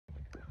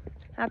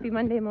Happy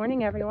Monday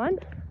morning, everyone.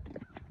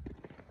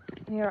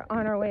 We are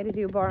on our way to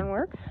do barn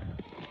work.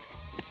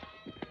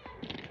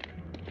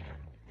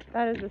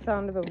 That is the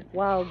sound of a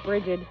wild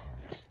Bridget.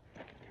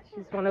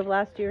 She's one of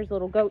last year's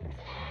little goats.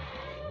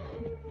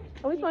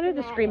 I always wanted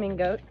a screaming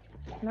goat.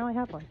 Now I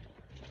have one.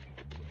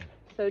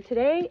 So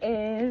today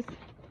is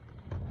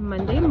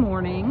Monday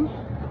morning,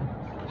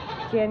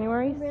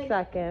 January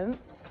 2nd,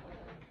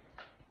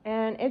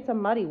 and it's a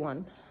muddy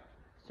one.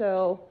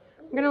 So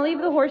I'm going to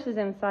leave the horses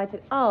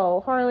inside. Oh,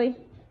 Harley,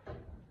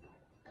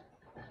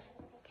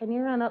 can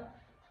you run up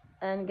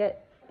and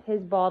get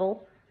his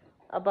bottle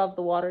above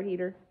the water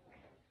heater?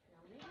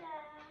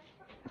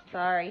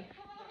 Sorry.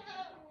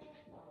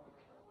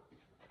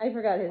 I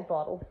forgot his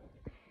bottle.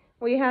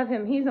 We have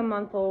him. He's a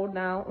month old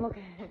now. Look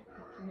at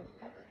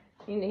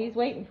him. He's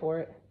waiting for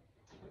it.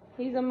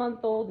 He's a month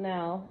old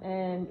now,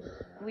 and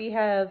we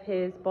have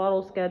his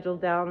bottle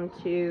scheduled down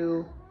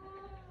to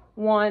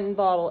 1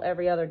 bottle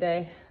every other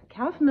day.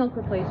 Calf milk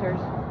replacers,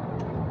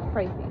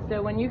 pricey.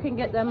 So when you can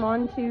get them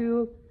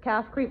onto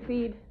calf creep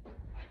feed,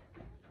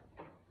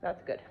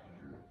 that's good.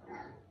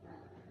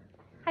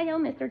 Hello,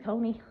 Mr.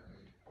 Tony.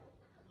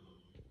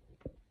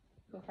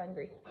 He's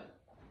hungry.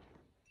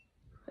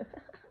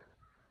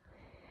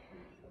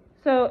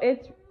 So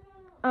it's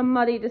a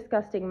muddy,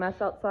 disgusting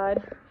mess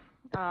outside.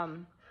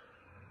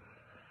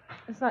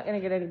 It's not going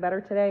to get any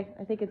better today.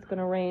 I think it's going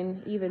to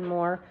rain even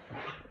more.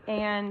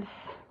 And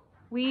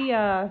we,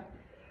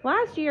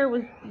 last year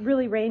was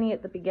really rainy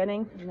at the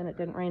beginning, and then it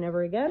didn't rain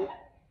ever again.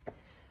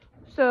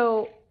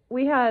 So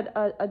we had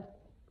a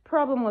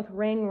problem with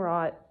rain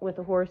rot with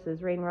the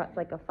horses. Rain rot's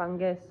like a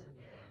fungus.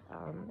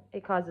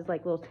 It causes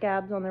like little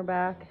scabs on their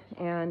back,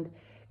 and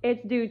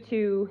it's due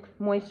to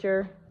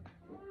moisture,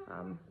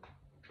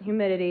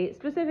 humidity,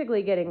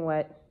 specifically getting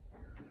wet.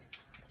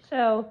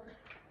 So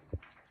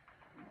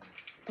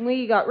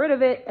we got rid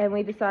of it, and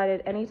we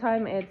decided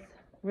anytime it's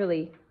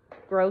really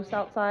gross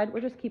outside,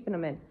 we're just keeping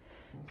them in.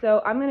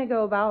 So I'm going to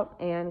go about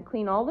and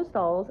clean all the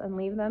stalls and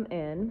leave them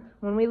in.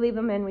 When we leave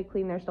them in, we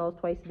clean their stalls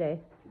twice a day,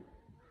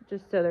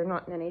 just so they're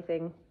not in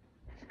anything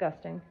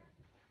disgusting.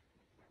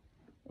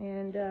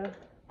 And yeah.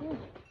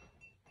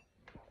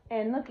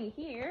 And looky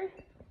here,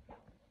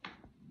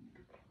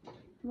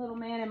 little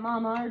man and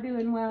mama are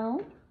doing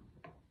well.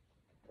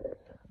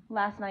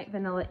 Last night,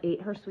 Vanilla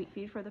ate her sweet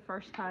feed for the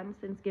first time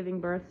since giving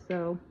birth,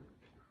 so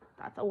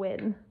that's a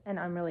win, and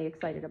I'm really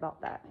excited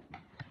about that.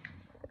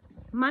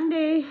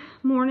 Monday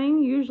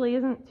morning usually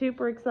isn't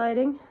super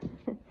exciting.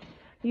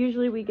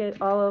 Usually we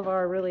get all of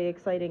our really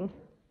exciting?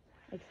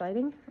 I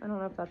don't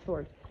know if that's the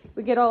word.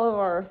 We get all of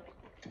our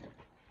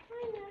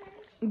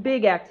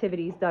big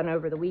activities done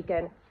over the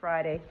weekend,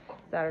 Friday,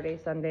 Saturday,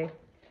 Sunday.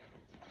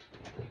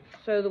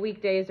 So the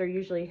weekdays are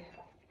usually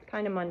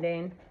kind of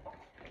mundane.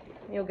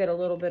 You'll get a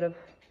little bit of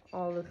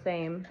all the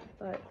same,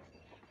 but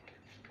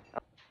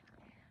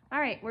all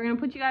right, we're going to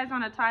put you guys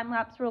on a time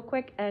lapse real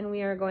quick, and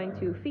we are going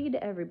to feed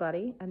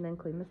everybody and then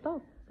clean the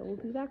stalls. So we'll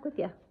be back with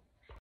you.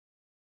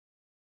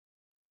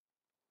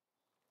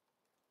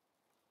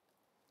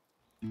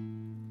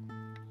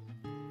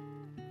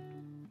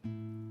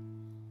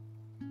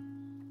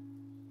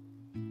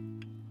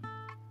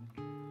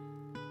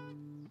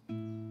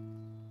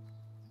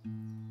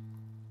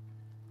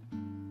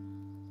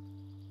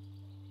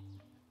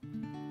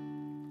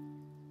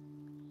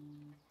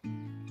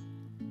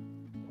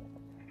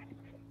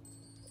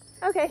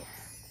 Okay,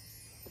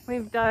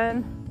 we've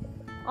done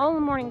all the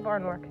morning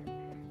barn work.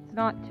 It's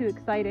not too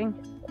exciting.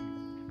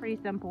 It's pretty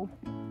simple.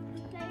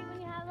 Exciting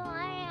when you have a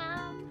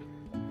lamb.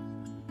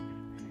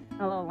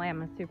 A little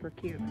lamb is super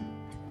cute.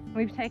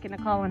 We've taken to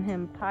calling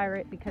him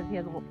Pirate because he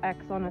has a little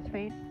X on his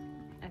face.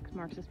 X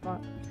marks the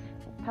spot.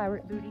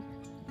 Pirate booty.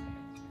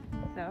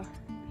 So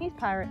he's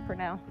Pirate for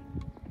now.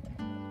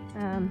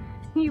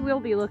 He will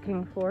be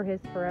looking for his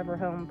forever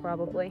home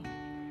probably.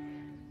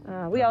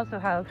 We also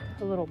have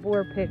a little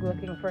boar pig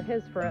looking for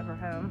his forever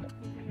home.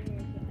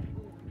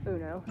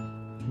 Uno.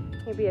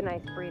 He'd be a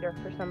nice breeder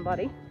for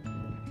somebody.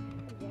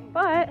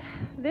 But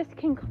this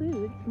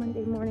concludes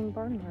Monday morning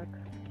barn work.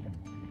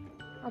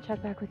 I'll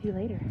check back with you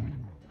later.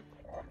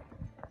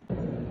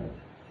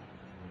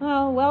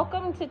 Well,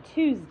 welcome to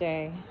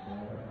Tuesday.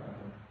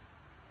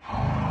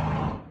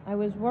 I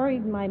was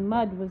worried my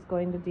mud was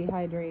going to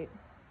dehydrate.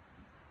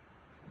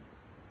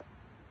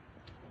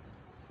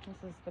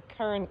 This is the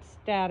current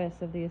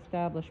status of the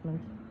establishment.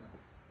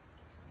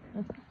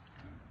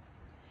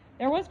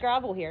 There was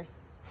gravel here.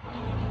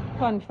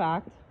 Fun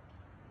fact.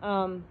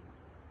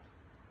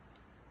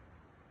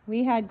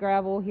 We had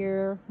gravel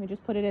here. We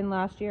just put it in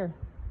last year.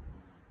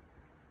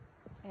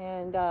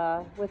 And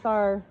with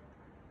our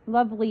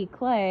lovely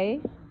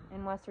clay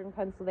in western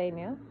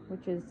Pennsylvania,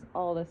 which is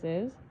all this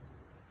is,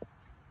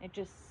 it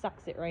just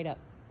sucks it right up.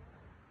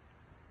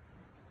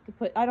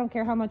 I don't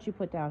care how much you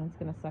put down, it's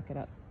going to suck it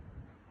up.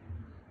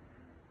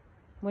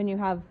 When you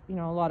have, a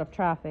lot of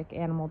traffic,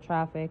 animal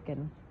traffic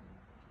and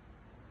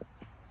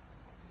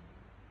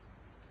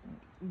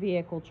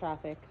vehicle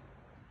traffic.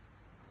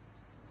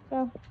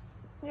 So,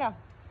 yeah.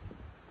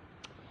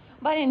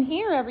 But in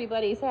here,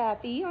 everybody's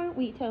happy, aren't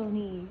we,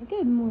 Tony?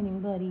 Good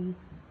morning, buddy.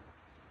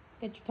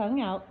 Get your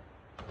tongue out.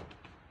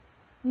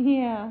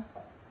 Yeah.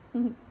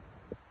 And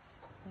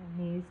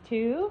these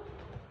two.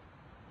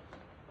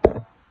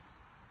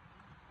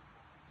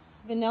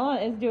 Vanilla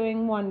is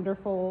doing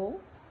wonderful.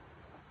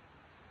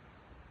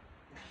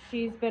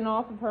 She's been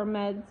off of her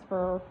meds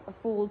for a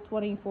full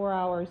 24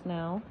 hours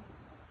now.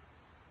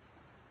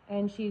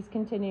 And she's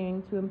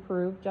continuing to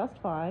improve just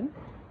fine.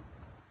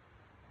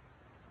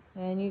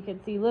 And you can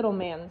see little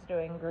man's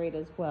doing great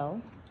as well.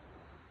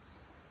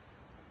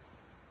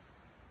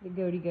 The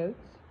goaty goats.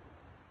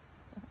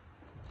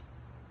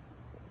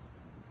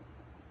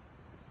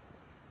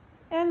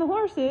 And the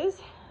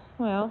horses,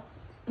 well,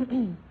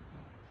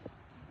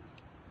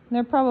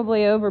 they're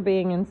probably over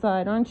being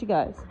inside, aren't you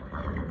guys?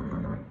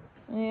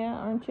 Yeah,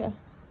 aren't you?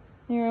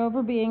 You're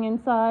over being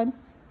inside.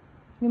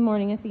 Good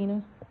morning,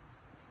 Athena.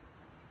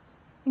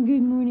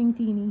 Good morning,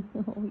 Teeny.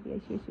 Oh,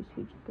 yes, you're so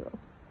sweet girl.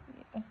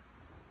 Yeah.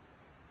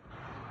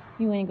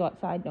 You ain't go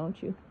outside,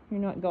 don't you? You're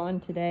not going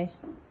today.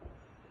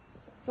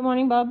 Good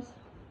morning, Bubs.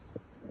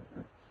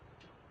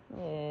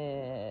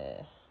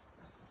 Yeah.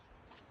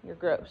 You're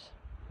gross.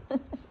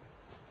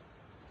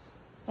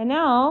 And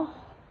now,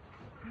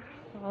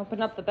 I'll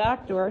open up the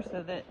back door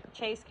so that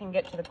Chase can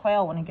get to the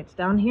quail when he gets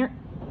down here.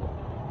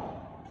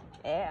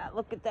 Yeah,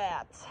 look at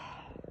that.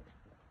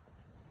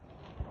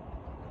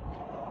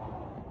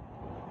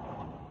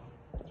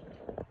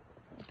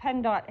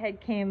 PennDOT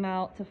had came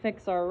out to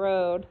fix our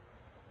road,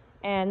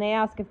 and they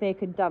asked if they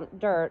could dump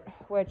dirt,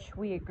 which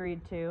we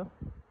agreed to.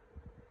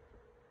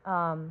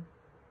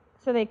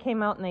 So they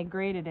came out and they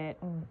graded it,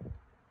 and,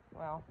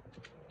 well,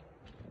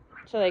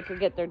 so they could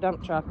get their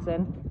dump trucks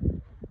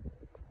in.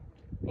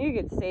 You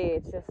could see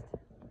it's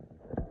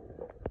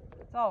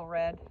all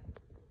red.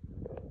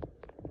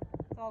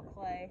 It's all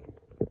clay.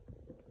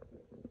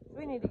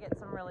 We need to get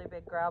some really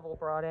big gravel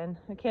brought in.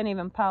 We can't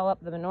even pile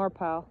up the manure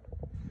pile.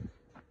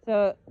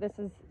 So this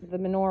is the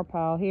manure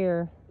pile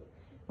here.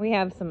 We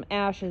have some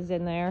ashes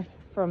in there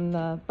from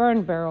the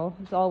burn barrel.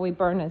 It's all we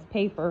burn is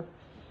paper.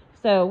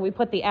 So we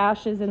put the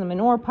ashes in the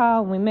manure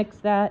pile and we mix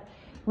that.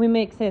 We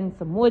mix in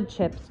some wood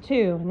chips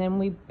too, and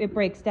then it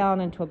breaks down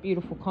into a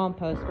beautiful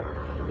compost.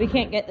 But we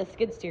can't get the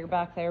skid steer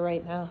back there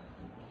right now.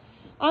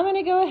 I'm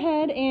gonna go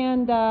ahead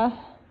and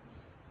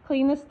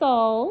clean the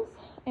stalls,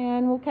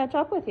 and we'll catch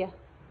up with you.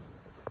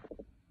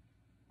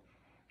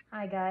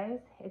 Hi guys,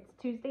 it's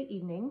Tuesday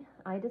evening.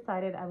 I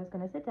decided I was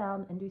gonna sit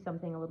down and do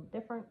something a little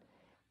different.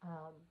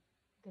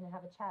 Gonna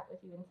have a chat with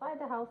you inside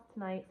the house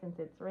tonight since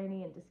it's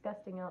rainy and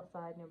disgusting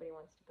outside. Nobody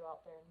wants to go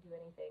out there and do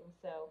anything.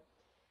 So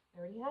I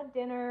already had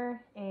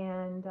dinner,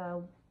 and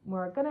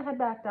we're gonna head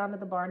back down to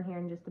the barn here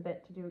in just a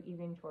bit to do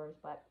evening chores.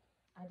 But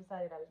I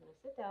decided I was gonna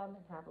sit down and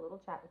have a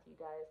little chat with you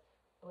guys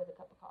with a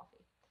cup of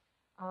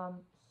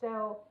coffee.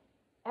 So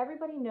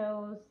everybody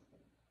knows,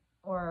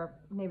 or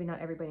maybe not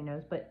everybody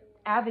knows, but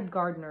avid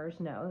gardeners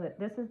know that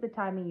this is the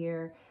time of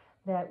year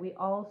that we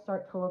all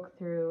start to look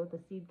through the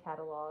seed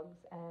catalogs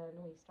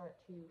and we start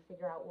to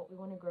figure out what we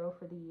want to grow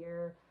for the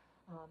year,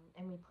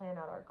 and we plan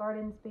out our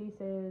garden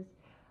spaces,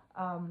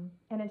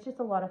 and it's just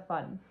a lot of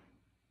fun.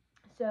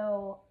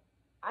 So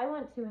I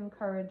want to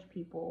encourage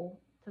people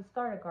to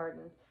start a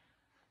garden,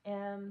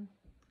 and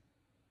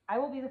I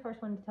will be the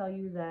first one to tell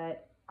you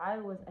that I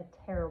was a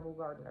terrible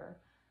gardener.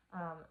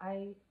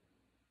 I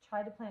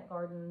tried to plant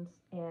gardens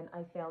and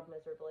I failed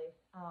miserably.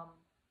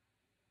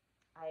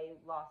 I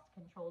lost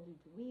control due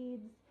to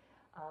weeds.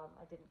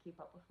 I didn't keep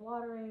up with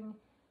watering.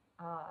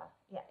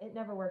 Yeah, it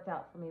never worked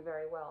out for me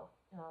very well.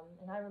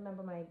 And I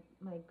remember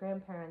my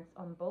grandparents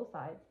on both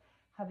sides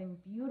having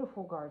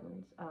beautiful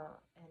gardens,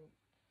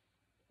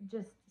 and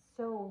just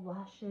so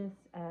luscious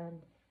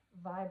and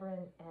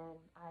vibrant. And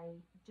I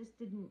just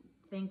didn't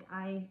think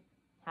I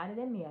had it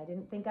in me. I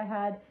didn't think I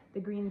had the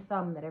green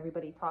thumb that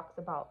everybody talks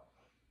about.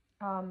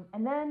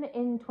 And then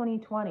in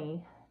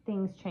 2020,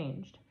 things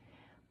changed.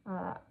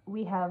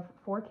 We have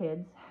 4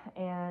 kids,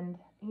 and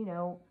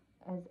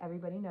as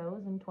everybody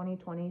knows, in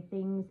 2020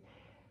 things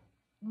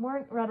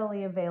weren't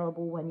readily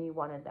available when you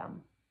wanted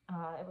them.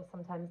 It was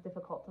sometimes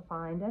difficult to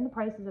find, and the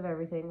prices of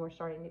everything were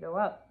starting to go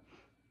up.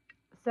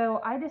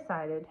 So I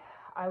decided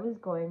I was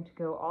going to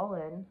go all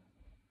in,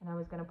 and I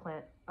was going to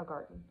plant a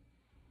garden.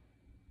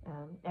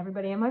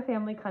 Everybody in my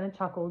family kind of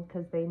chuckled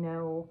because they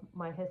know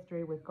my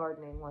history with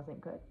gardening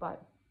wasn't good,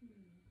 but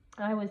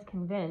I was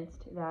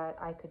convinced that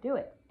I could do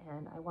it.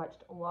 And I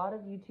watched a lot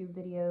of YouTube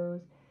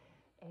videos,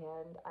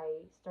 and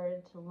I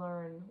started to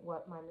learn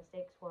what my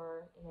mistakes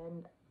were,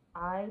 and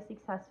I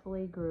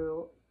successfully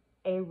grew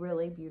a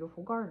really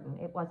beautiful garden.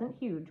 It wasn't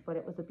huge, but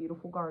it was a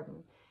beautiful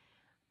garden.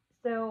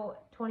 So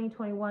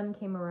 2021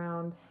 came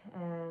around,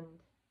 and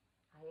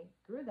I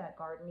grew that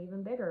garden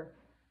even bigger.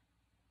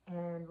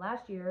 And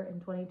last year in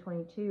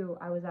 2022,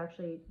 I was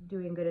actually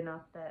doing good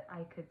enough that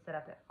I could set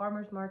up at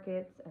farmers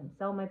markets and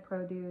sell my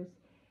produce,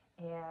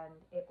 and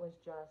it was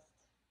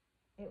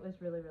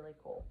really, really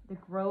cool. The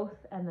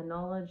growth and the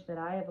knowledge that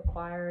I have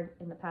acquired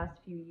in the past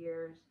few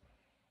years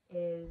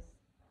is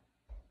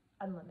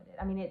unlimited.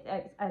 I mean, it's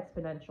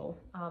exponential.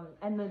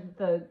 And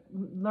the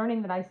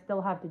learning that I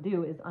still have to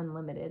do is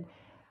unlimited.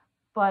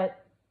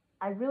 But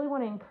I really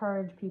want to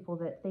encourage people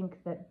that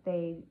think that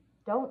they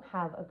don't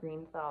have a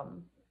green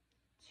thumb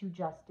to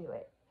just do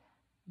it.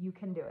 You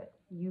can do it.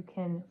 You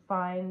can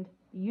find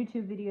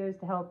YouTube videos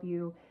to help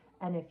you.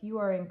 And if you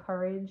are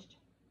encouraged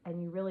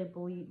and you really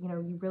believe,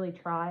 you really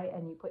try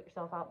and you put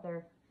yourself out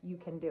there, you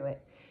can do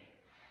it.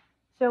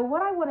 So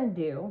what I want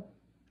to do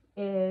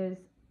is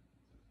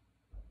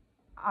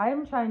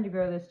I'm trying to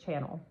grow this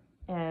channel.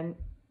 And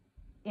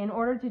in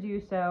order to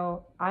do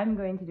so, I'm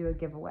going to do a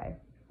giveaway.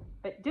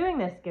 But doing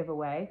this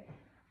giveaway,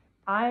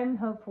 I'm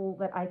hopeful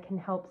that I can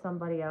help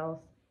somebody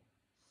else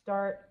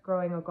start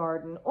growing a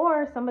garden,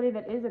 or somebody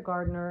that is a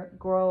gardener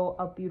grow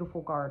a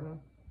beautiful garden.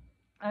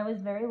 I was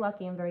very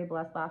lucky and very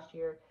blessed last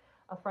year.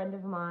 A friend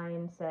of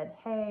mine said,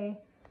 hey,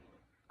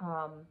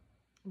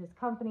 this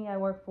company I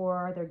work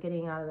for, they're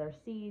getting out of their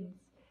seeds.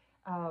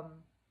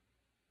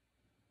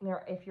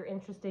 If you're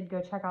interested,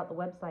 go check out the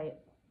website.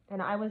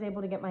 And I was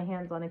able to get my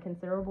hands on a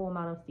considerable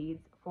amount of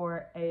seeds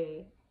for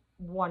a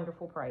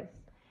wonderful price.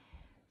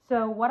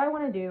 So what I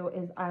want to do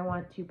is I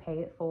want to pay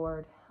it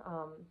forward.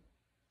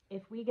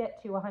 If we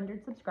get to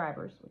 100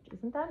 subscribers, which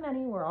isn't that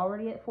many, we're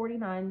already at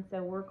 49,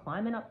 so we're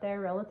climbing up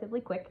there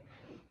relatively quick,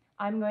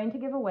 I'm going to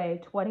give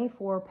away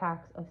 24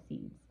 packs of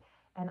seeds.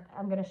 And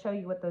I'm going to show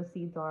you what those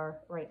seeds are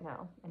right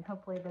now. And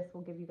hopefully this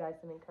will give you guys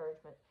some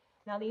encouragement.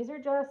 Now these are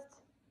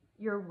just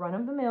your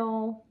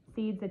run-of-the-mill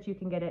seeds that you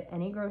can get at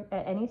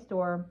any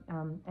store,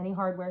 any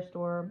hardware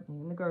store,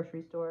 even the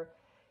grocery store.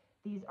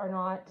 These are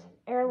not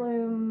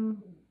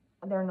heirloom.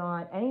 They're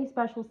not any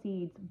special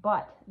seeds,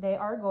 but they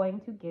are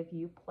going to give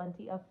you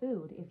plenty of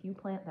food if you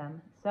plant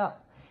them. So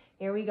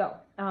here we go.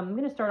 I'm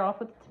going to start off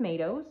with the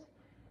tomatoes.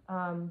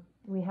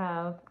 We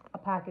have a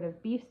packet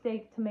of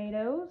beefsteak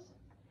tomatoes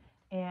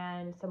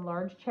and some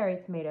large cherry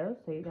tomatoes.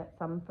 So you got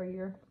some for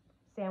your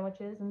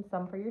sandwiches and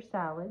some for your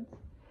salads.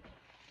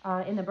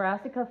 In the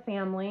brassica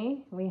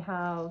family, we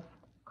have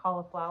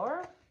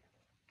cauliflower,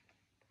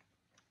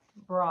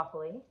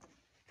 broccoli,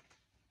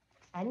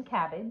 and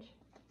cabbage.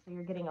 So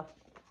you're getting a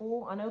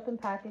full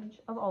unopened package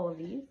of all of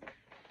these.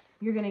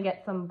 You're going to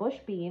get some bush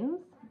beans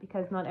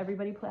because not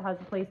everybody has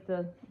a place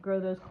to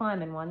grow those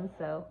climbing ones.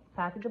 So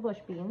package of bush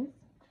beans.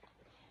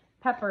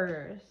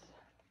 Peppers.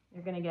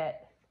 You're going to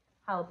get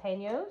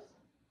jalapenos.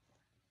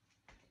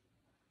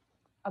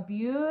 A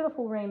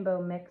beautiful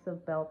rainbow mix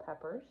of bell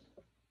peppers.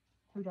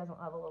 Who doesn't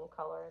love a little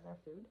color in their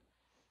food?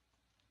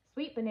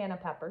 Sweet banana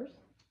peppers.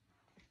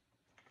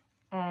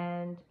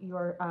 And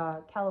your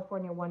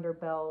California Wonder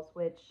bells,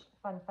 which,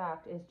 fun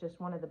fact, is just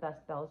one of the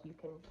best bells you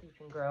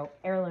can grow.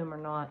 Heirloom or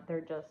not,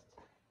 they're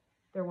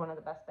one of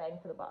the best bang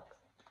for the bucks.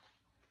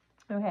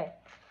 Okay,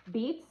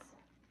 beets,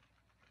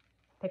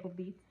 pickled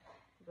beets.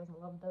 Who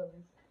doesn't love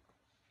those?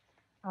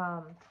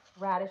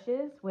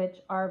 Radishes, which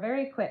are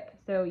very quick,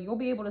 so you'll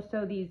be able to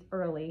sow these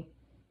early.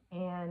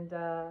 And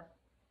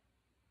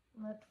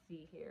let's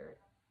see here.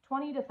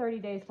 20 to 30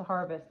 days to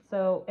harvest.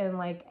 So in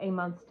like a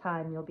month's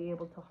time, you'll be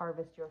able to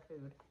harvest your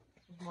food,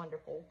 which is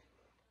wonderful.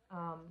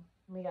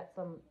 We got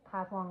some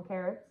half-long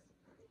carrots,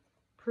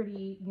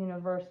 pretty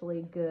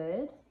universally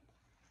good.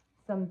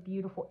 Some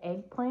beautiful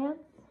eggplants.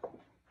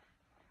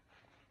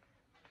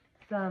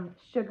 Some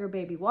sugar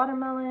baby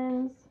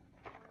watermelons,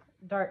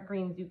 dark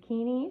green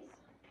zucchinis,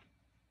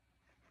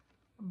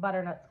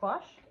 butternut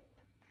squash,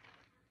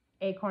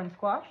 acorn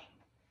squash,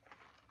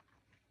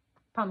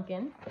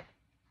 pumpkin,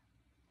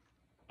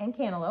 and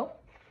cantaloupe.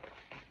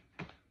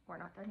 We're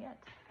not done yet.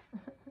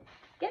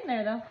 Getting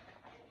there though.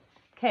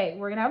 Okay,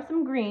 we're gonna have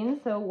some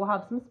greens, so we'll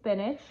have some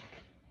spinach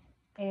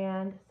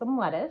and some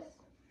lettuce.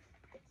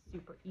 It's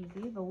super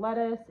easy. The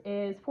lettuce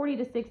is 40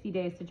 to 60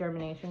 days to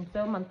germination,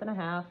 so a month and a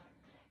half.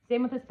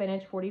 Same with the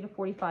spinach, 40 to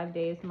 45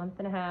 days, month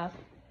and a half.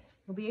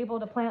 You'll be able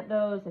to plant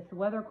those if the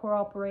weather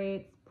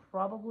cooperates,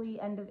 probably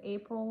end of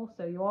April,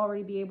 so you'll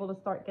already be able to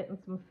start getting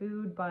some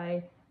food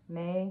by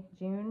May,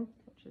 June,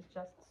 which is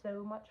just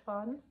so much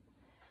fun.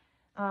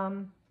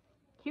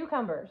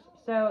 Cucumbers.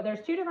 So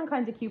there's two different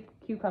kinds of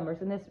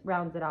cucumbers, and this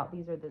rounds it out.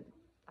 These are the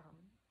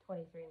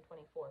 23 and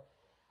 24.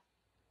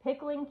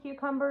 Pickling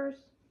cucumbers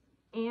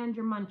and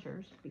your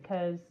munchers,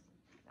 because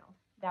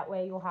that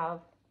way you'll have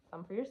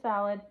some for your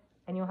salad,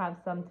 and you'll have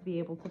some to be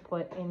able to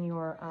put in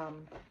your,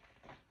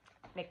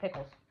 make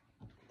pickles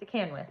to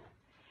can with.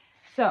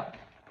 So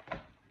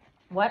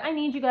what I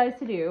need you guys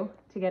to do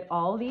to get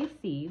all these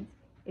seeds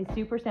is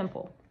super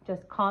simple.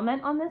 Just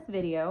comment on this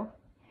video.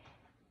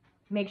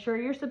 Make sure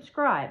you're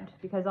subscribed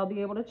because I'll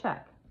be able to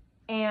check.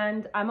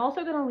 And I'm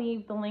also going to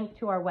leave the link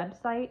to our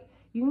website.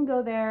 You can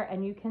go there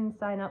and you can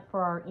sign up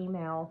for our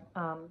email,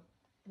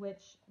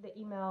 which the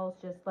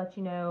emails just let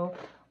you know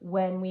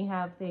when we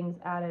have things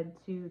added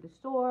to the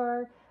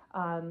store,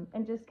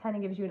 and just kind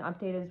of gives you an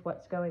update as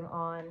what's going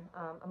on.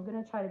 I'm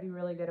going to try to be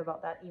really good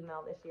about that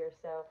email this year,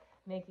 so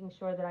making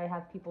sure that I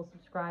have people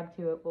subscribe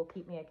to it will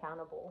keep me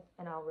accountable,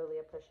 and I'll really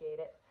appreciate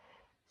it.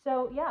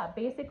 So yeah,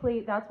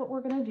 basically that's what we're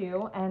going to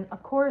do. And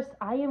of course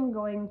I am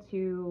going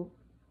to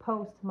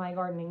post my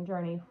gardening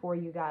journey for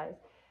you guys.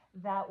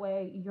 That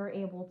way you're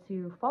able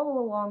to follow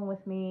along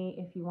with me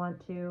if you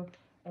want to,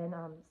 and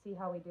see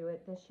how we do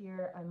it. This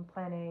year I'm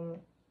planning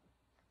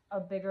a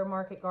bigger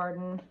market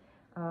garden.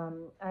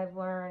 I've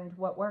learned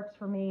what works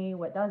for me,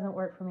 what doesn't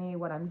work for me,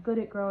 what I'm good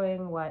at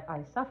growing, what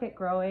I suck at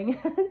growing.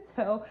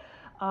 So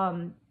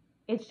um,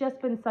 it's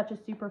just been such a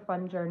super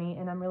fun journey,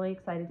 and I'm really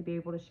excited to be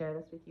able to share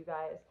this with you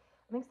guys.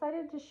 I'm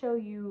excited to show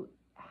you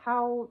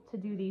how to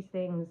do these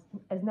things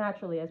as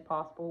naturally as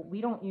possible.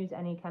 We don't use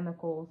any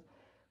chemicals.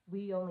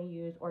 We only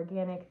use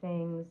organic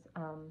things.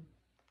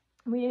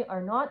 We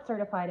are not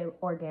certified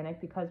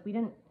organic because we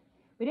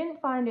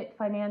didn't find it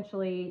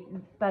financially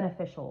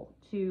beneficial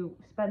to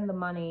spend the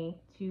money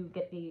to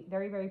get the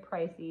very, very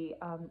pricey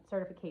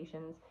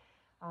certifications,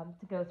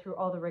 to go through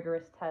all the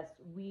rigorous tests.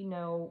 We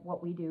know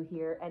what we do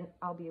here, and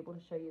I'll be able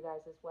to show you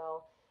guys as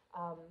well.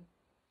 Um,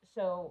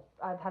 so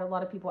I've had a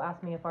lot of people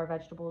ask me if our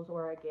vegetables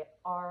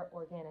are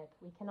organic.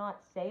 We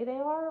cannot say they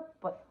are,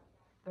 but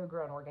they're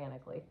grown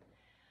organically.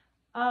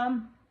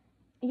 Um,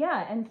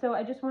 yeah, and so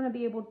I just want to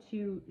be able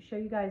to show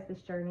you guys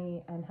this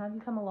journey and have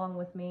you come along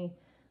with me,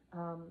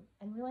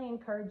 and really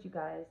encourage you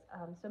guys.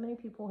 So many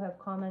people have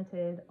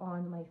commented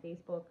on my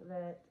Facebook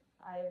that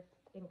I've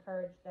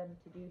encouraged them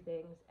to do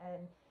things,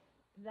 and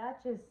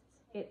that just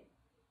it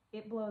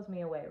it blows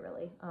me away,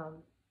 really.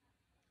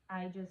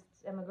 I just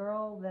am a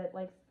girl that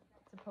likes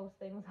to post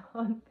things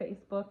on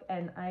Facebook,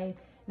 and I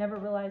never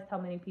realized how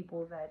many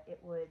people that it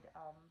would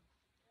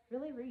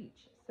really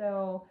reach.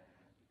 So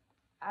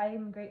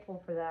I'm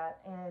grateful for that,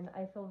 and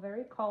I feel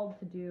very called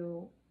to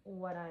do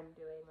what I'm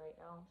doing right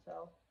now.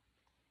 So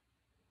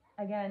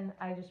again,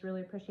 I just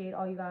really appreciate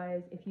all you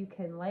guys. If you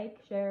can like,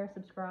 share,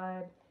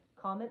 subscribe,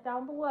 comment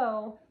down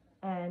below,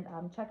 and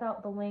check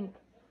out the link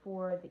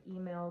for the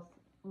email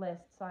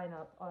list sign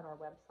up on our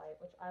website,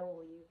 which I will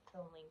leave the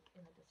link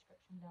in the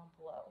description down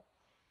below.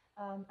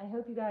 I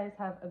hope you guys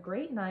have a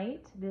great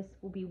night. This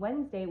will be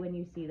Wednesday when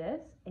you see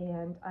this,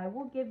 and I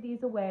will give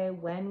these away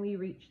when we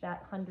reach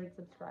that 100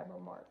 subscriber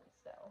mark.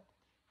 So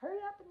hurry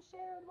up and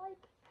share and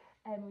like,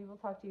 and we will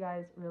talk to you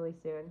guys really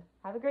soon.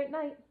 Have a great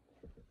night.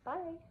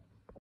 Bye.